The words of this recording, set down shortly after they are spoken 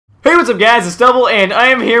Hey, what's up, guys? It's Double, and I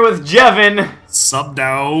am here with Jevin. Sup,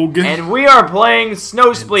 dog? And we are playing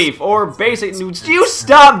Snow Spleef, or basic. You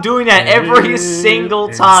stop doing that every single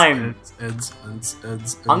time. I'm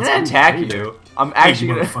gonna attack you. I'm actually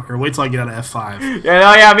gonna. Motherfucker, wait till I get out of F5. Yeah,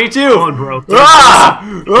 no, yeah, me too. Come on, bro.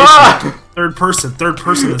 Third person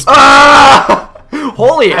this.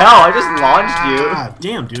 Holy hell! I just launched you.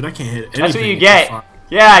 Damn, dude, I can't hit anything. That's what you get.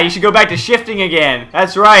 Yeah, you should go back to shifting again.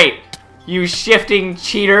 That's right. You shifting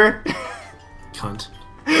cheater. Cunt.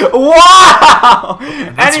 Wow!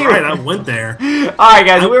 That's right, I went there. Alright,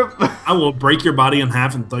 guys, I will break your body in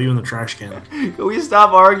half and throw you in the trash can. Can we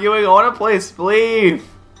stop arguing? I want to play Spleef.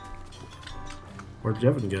 Where'd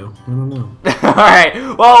Jevin go? I don't know. Alright,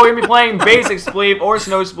 well, we're going to be playing basic Spleef or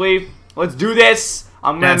Snow Spleef. Let's do this.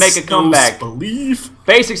 I'm going to make a comeback. Spleef.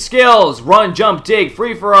 Basic skills: run, jump, dig,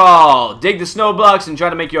 free for all. Dig the snow blocks and try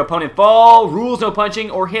to make your opponent fall. Rules: no punching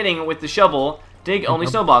or hitting with the shovel. Dig only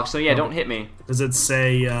snow blocks, so yeah, don't hit me. Does it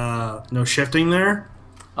say no shifting there?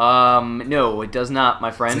 No, it does not, my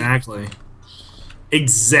friend.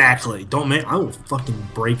 Exactly. Don't make. I will fucking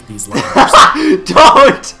break these ladders.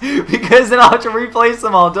 Don't, because then I'll have to replace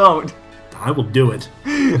them all. Don't. I will do it.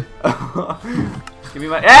 Give me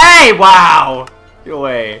my. Hey! Wow. Get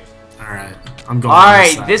away. Alright, I'm going.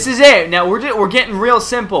 Alright, this is it. Now we're getting real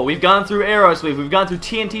simple. We've gone through Arrow Spleef, we've gone through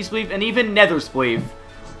TNT Spleef, and even Nether Spleef.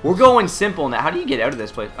 We're going simple now. How do you get out of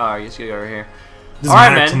this place? Oh, I guess you gotta go over here.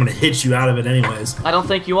 Alright, man. I'm gonna hit you out of it anyways. I don't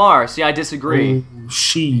think you are. See, I disagree. Oh,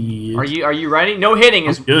 shit. Are you ready? No hitting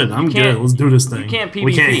is good. I'm good. Let's do this thing. You can't PvP.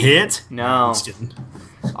 We can't hit? No.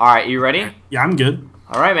 Alright, you ready? Yeah, I'm good.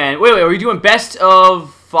 Alright, man. Wait, are we doing best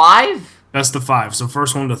of 5? Best of 5. So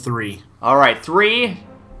first one to 3. Alright, 3,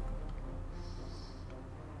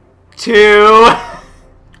 2,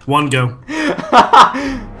 1, go.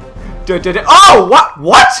 Oh,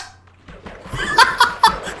 what?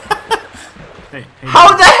 Hey,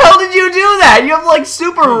 how the hell did you do that? You have like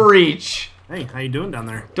super reach. Hey, how you doing down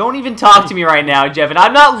there? Don't even talk to me right now, Jevin.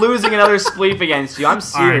 I'm not losing another Spleef against you. I'm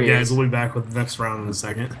serious. Alright, guys, we'll be back with the next round in a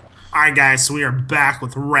second. Alright, guys, so we are back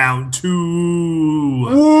with round 2.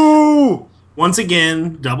 Woo! Once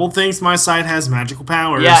again, Double thinks my side has magical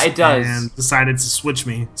powers. Yeah, it does. And decided to switch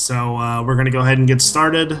me. So we're going to go ahead and get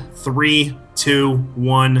started. 3, 2,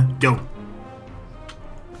 1, go.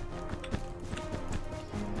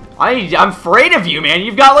 I'm afraid of you, man.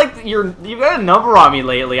 You've got like you've got a number on me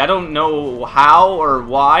lately. I don't know how or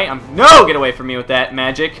why. No, get away from me with that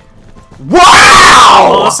magic. Wow!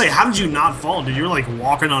 Well, let's say, how did you not fall, dude? You're like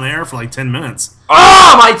walking on air for like 10 minutes.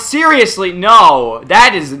 Oh, seriously, no.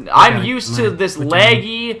 That is, I'm used to this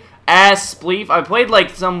laggy ass Spleef. I played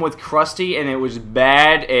like some with Krusty and it was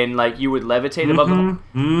bad, and like you would levitate above them.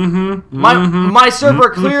 My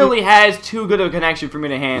server clearly has too good of a connection for me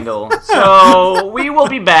to handle. So we will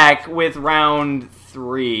be back with round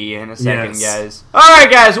 3 in a second, guys. Alright,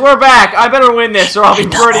 guys, we're back. I better win this or I'll be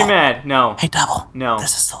pretty mad. No. Hey, Double. No.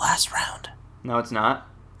 This is the last round. No, it's not.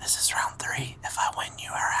 This is round 3. If I win,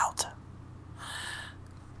 you are out.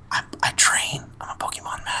 I train. I'm a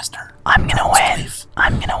Pokemon master. I'm gonna win.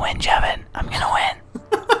 I'm gonna win, Jevin. I'm gonna win.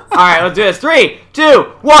 Alright, let's do this. 3,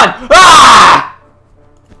 2, 1. Ah!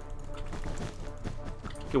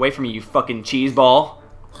 Get away from me, you fucking cheese ball.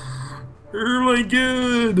 Oh my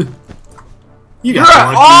god. You You're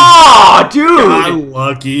got lucky. Oh, dude! Got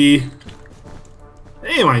lucky.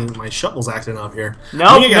 Hey, my shovel's acting up here. No,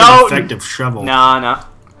 I got an effective shovel. Nah.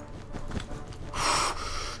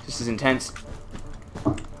 This is intense.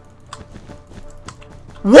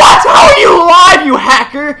 What? How are you alive, you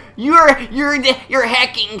hacker? You're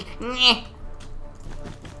hacking.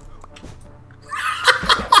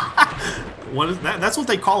 What is that? That's what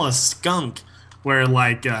they call a skunk. Where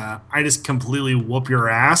like I just completely whoop your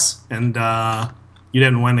ass and you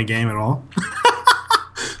didn't win the game at all.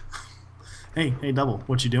 Hey, Double,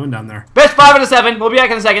 what you doing down there? Best 5 out of 7. We'll be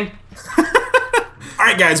back in a second.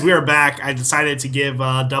 Alright, guys, we are back. I decided to give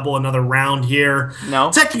Double another round here. No.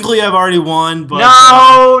 Technically, I've already won, but...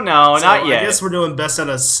 No, so not yet. I guess we're doing best out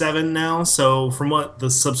of 7 now. So from what the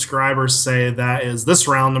subscribers say, that is this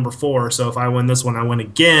round number 4. So if I win this one, I win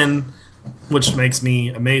again, which makes me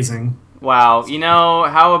amazing. Wow, you know,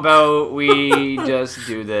 how about we just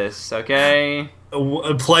do this, okay?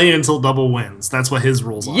 Play until Double wins. That's what his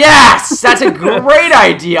rules are. Yes! That's a great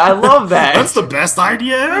idea. I love that. That's the best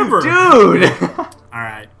idea ever. Dude!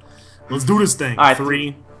 Alright. Let's do this thing. Right.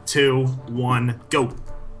 3, 2, 1, go.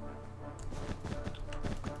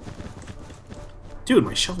 Dude,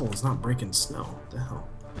 my shovel is not breaking snow. What the hell?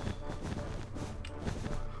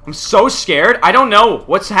 I'm so scared. I don't know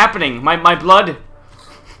what's happening. My blood...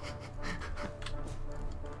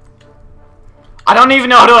 I don't even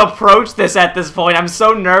know how to approach this at this point. I'm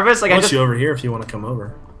so nervous. Like I'll put you over here if you want to come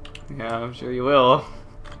over. Yeah, I'm sure you will.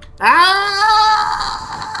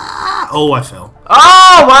 Ah! Oh, I fell.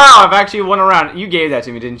 Oh, wow. I've actually won a round. You gave that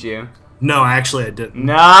to me, didn't you? No, actually, I didn't.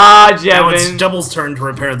 Nah, Jevin. Now it's Double's turn to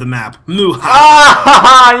repair the map. Moo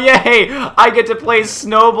Ah, yay! I get to play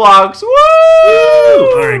snow blocks. Woo!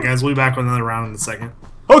 Alright, guys, we'll be back with another round in a second.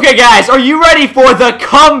 Okay, guys, are you ready for the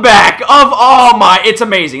comeback of oh my? It's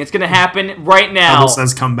amazing. It's gonna happen right now. Double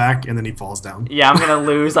says come back, and then he falls down. Yeah, I'm gonna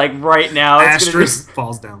lose like right now. Asterisk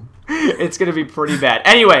falls down. It's gonna be pretty bad.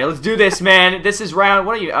 Anyway, let's do this, man. This is round.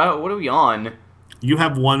 What are you? What are we on? You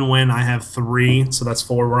have 1 win. I have 3, so that's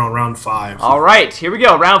 4. We're on round 5. All right, here we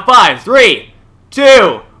go. Round 5. 3,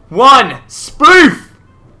 2, 1. Spleef.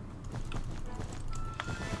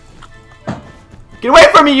 Get away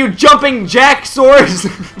from me, you jumping jack swords!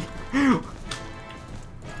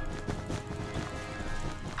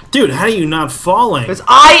 Dude, how are you not falling? Because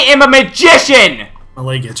I am a magician! My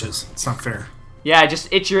leg itches. It's not fair. Yeah,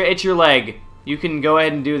 just itch your leg. You can go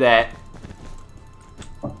ahead and do that.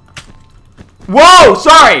 Whoa!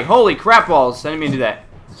 Sorry! Holy crap balls. I didn't mean to do that.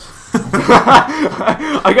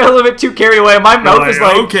 I got a little bit too carried away. My mouth is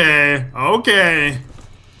like... Okay, okay.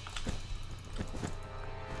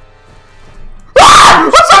 Ah!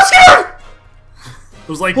 I'm so scared!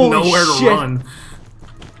 There's like Holy nowhere shit. to run.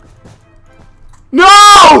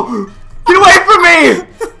 No! Get away from me!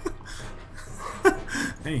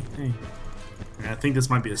 Hey. I think this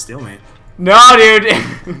might be a stalemate. No,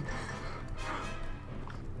 dude.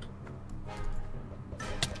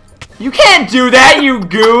 You can't do that, you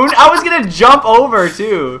goon! I was gonna jump over,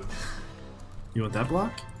 too. You want that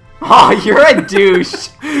block? Oh, you're a douche.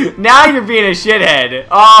 Now you're being a shithead.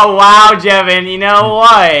 Oh, wow, Jevin. You know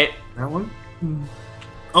what? That one?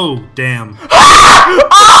 Oh, damn.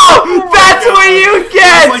 Oh! That's what you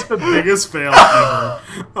get! That's like the biggest fail ever.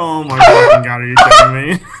 Oh my fucking god, are you kidding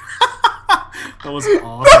me? That was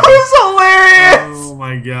awesome. That was hilarious! Oh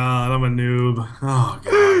my god, I'm a noob. Oh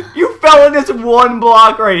god. You fell in this one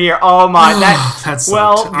block right here. Oh my, That sucked.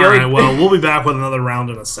 well, alright, well, we'll be back with another round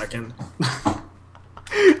in a second.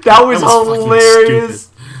 that was hilarious.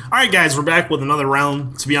 Alright guys, we're back with another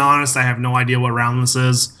round. To be honest, I have no idea what round this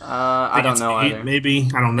is. I don't know 8, either. maybe.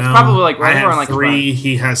 I don't know. It's probably like right I around have like 3,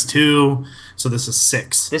 he has 2, so this is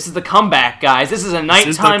 6. This is the comeback, guys. This is a This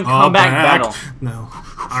is nighttime the comeback battle. No.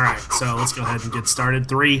 Alright, so let's go ahead and get started.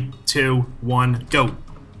 3, 2, 1, go.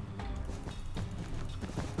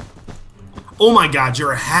 Oh my god,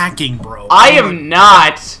 you're hacking, bro. I am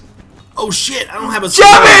not. Oh shit, I don't have a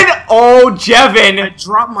Jevin! Oh, I Jevin!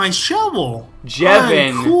 dropped my shovel.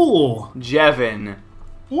 Jevin. I'm cool. Jevin.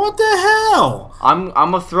 What the hell? I'm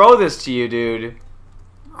gonna throw this to you, dude.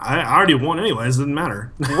 I already won anyways, it doesn't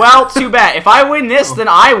matter. Well, too bad. If I win this, then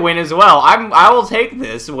I win as well. I will take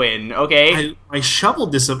this win, okay? I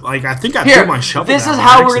shoveled this, like, I think I Here, threw my shovel this down is by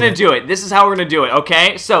how we're accident. gonna do it. This is how we're gonna do it,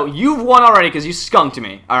 okay? So, you've won already because you skunked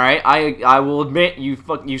me, alright? I will admit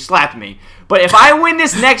you slapped me. But if I win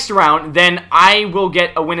this next round, then I will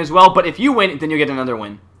get a win as well. But if you win, then you'll get another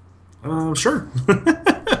win. Sure.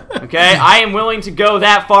 Okay, I am willing to go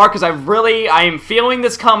that far because I am feeling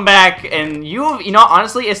this comeback, and you know,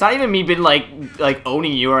 honestly, it's not even me being like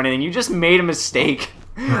owning you or anything. You just made a mistake.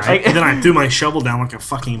 Right. Like, And then I threw my shovel down like a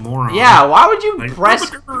fucking moron. yeah, why would you Like,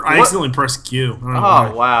 press? I accidentally pressed Q. I don't know why.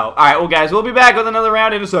 Oh wow! All right, well, guys, we'll be back with another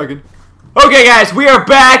round in a second. Okay, guys, we are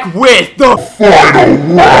back with the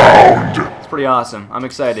final round. It's pretty awesome. I'm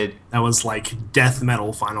excited. That was like death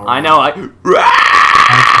metal final I round. know.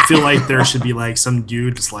 I feel like there should be like some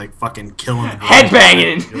dude just like fucking killing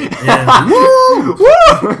Headbanging. Yeah. Woo!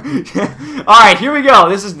 All right, here we go.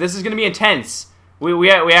 This is gonna be intense. We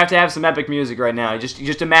have to have some epic music right now.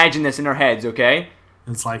 Just imagine this in our heads, okay?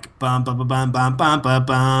 It's like bum bum bum bum bum bum bum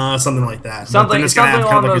bum, something like that. Something- But then it's gonna have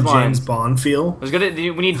something kind of like a along those James lines. Bond feel.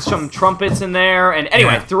 We need some trumpets in there. And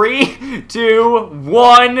anyway, Yeah. 3, 2,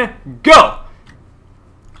 1, go!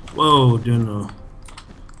 Whoa, dude, no.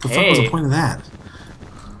 The fuck was Hey. the point of that?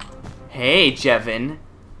 Hey, Jevin.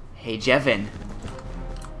 Hey, Jevin.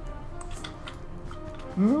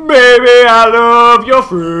 Baby, I love your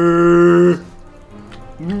free.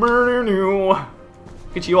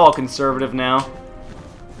 Get you all conservative now.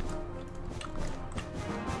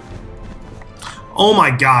 Oh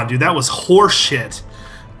my god, dude, that was horseshit.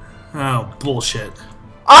 Oh, bullshit.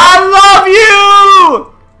 I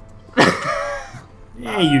love you!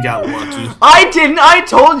 Yeah, you got lucky. I didn't. I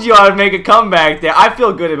told you I would make a comeback there. I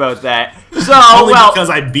feel good about that. So, Only well, because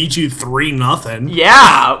I beat you 3-0.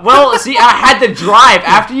 yeah. Well, see, I had the drive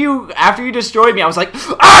after you destroyed me. I was like,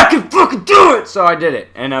 I can fucking do it. So I did it,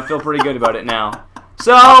 and I feel pretty good about it now.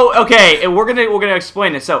 So, okay, and we're gonna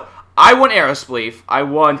explain this. So, I won Arrow Spleef, I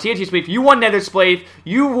won TNT Spleef, you won Nether Spleef,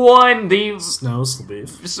 you won the... Snow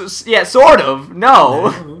Spleef. Yeah, sort of.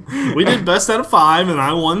 No. We did best out of 5, and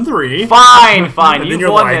I won 3. Fine. And You then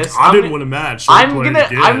you're won like, this. I didn't win a match. So I'm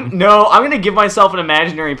gonna give myself an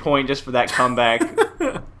imaginary point just for that comeback.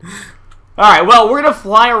 Alright, well, we're gonna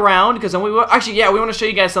fly around, because we want to show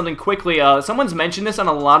you guys something quickly. Someone's mentioned this on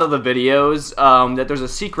a lot of the videos, that there's a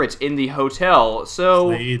secret in the hotel, so...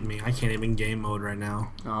 Played me. I can't even game mode right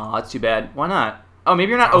now. Oh, that's too bad. Why not? Oh, maybe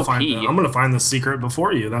you're not OP. I'm gonna find the secret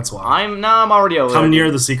before you, that's why. I'm already over. Come near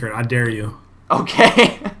the secret, I dare you.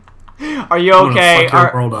 Okay. Are you okay?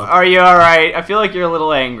 Are you alright? I feel like you're a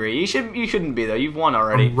little angry. You shouldn't be, though. You've won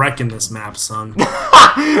already. I'm wrecking this map, son.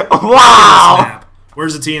 Wow!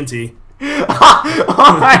 Where's the TNT?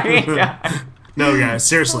 Oh my god. No, guys,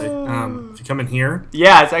 seriously. If you come in here...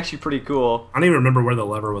 Yeah, it's actually pretty cool. I don't even remember where the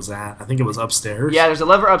lever was at. I think it was upstairs. Yeah, there's a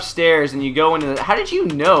lever upstairs, and you go into the... How did you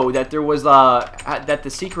know that there was, that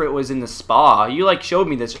the secret was in the spa? You, like, showed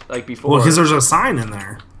me this, like, before. Well, because there's a sign in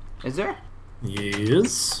there. Is there?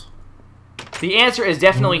 Yes. The answer is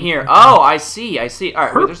definitely here. Oh, I see.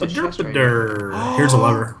 Alright, wait, there's a chest right here. Here's a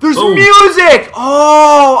lever. There's music!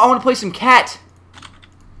 Oh, I want to play some cat.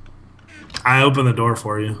 I opened the door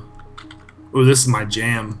for you. Ooh, this is my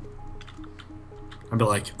jam. I'd be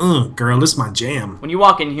like, girl, this is my jam. When you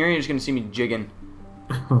walk in here, you're just gonna see me jigging.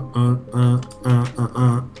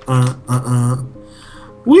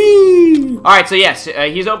 Whee! Alright, so yes,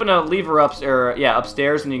 he's opened a lever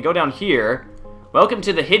upstairs, and you go down here. Welcome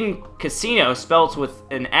to the hidden casino, spelt with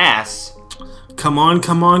an ass. Come on,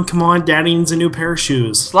 Daddy needs a new pair of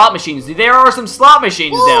shoes. Slot machines. There are some slot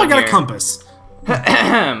machines down here. I got a compass.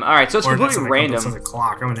 Alright, so it's completely random. That's a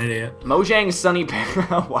clock. I'm an idiot. Mojang's Sunny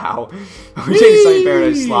Paradise. Wow. Mojang's Sunny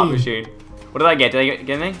Paradise slot machine. What did I get? Did I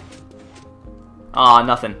get anything? Aw,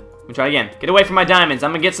 nothing. Let me try again. Get away from my diamonds.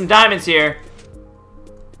 I'm gonna get some diamonds here.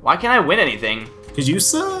 Why can't I win anything? Because you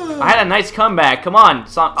suck. I had a nice comeback. Come on.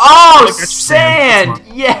 Oh, sand!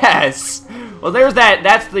 Yes! Well, there's that.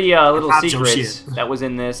 That's the little secret that was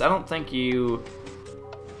in this. I don't think you...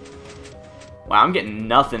 Wow, I'm getting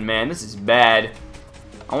nothing, man. This is bad.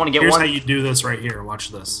 I want to get Here's one. how you do this right here. Watch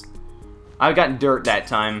this. I got dirt that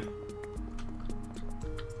time.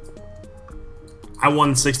 I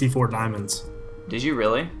won 64 diamonds. Did you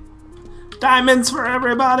really? Diamonds for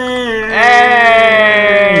everybody! Hey!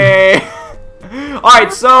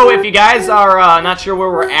 Alright, so if you guys are not sure where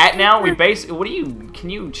we're at now, we basically... Can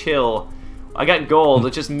you chill? I got gold.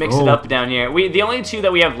 Let's just mix it up down here. The only two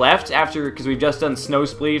that we have left after, because we've just done Snow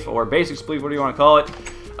Spleef, or Basic Spleef, what do you want to call it?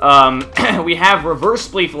 We have Reverse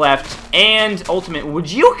Spleef left, and Ultimate.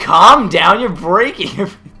 Would you calm down? You're breaking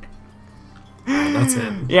everything. That's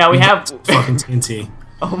it. Yeah, we have... Fucking TNT.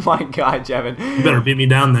 Oh my god, Jevin. You better beat me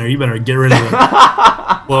down there. You better get rid of it.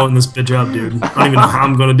 Blowing this bitch up, dude. I don't even know how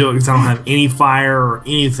I'm going to do it because I don't have any fire or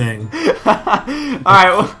anything. Alright,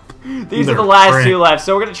 well, these are the last two left.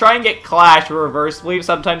 So we're going to try and get Clash for Reverse Spleef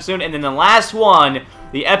sometime soon. And then the last one,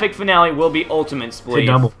 the epic finale, will be Ultimate Spleef.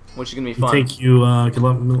 Double. Which is going to be fun. You think you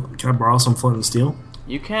can I borrow some flint and steel?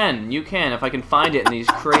 You can, if I can find it in these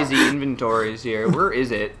crazy inventories here. Where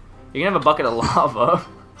is it? You can have a bucket of lava.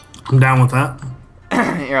 I'm down with that.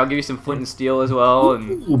 Here, I'll give you some flint and steel as well.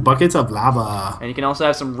 Ooh, buckets of lava. And you can also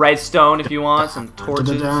have some redstone if you want, some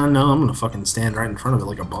torches. No, I'm gonna fucking stand right in front of it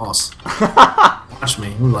like a boss. Watch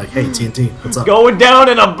me. I'm like, hey, TNT, what's up? Going down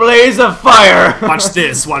in a blaze of fire. Watch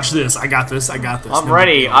this. I got this. I'm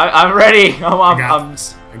ready. I'm ready. I got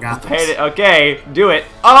this. Okay, do it.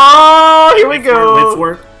 Oh, here we go. Wait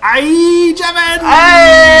for it. iJevin!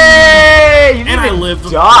 Hey! You didn't and even I lived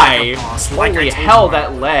die. Like Holy hell,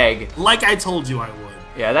 that lag. Like I told you I would.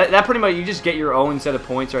 Yeah, that pretty much, you just get your own set of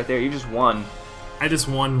points right there. You just won. I just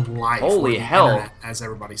won life. Holy hell. Internet, as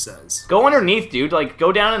everybody says. Go underneath, dude. Like,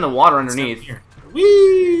 go down in the water underneath.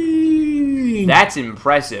 Whee! That's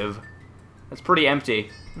impressive. That's pretty empty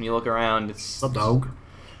when you look around. What's up, dog?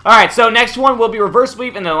 Alright, so next one will be Reverse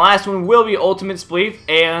Spleef, and the last one will be Ultimate Spleef.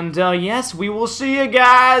 And, yes, we will see you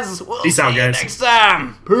guys. We'll Peace out, see you guys. next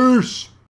time. Peace.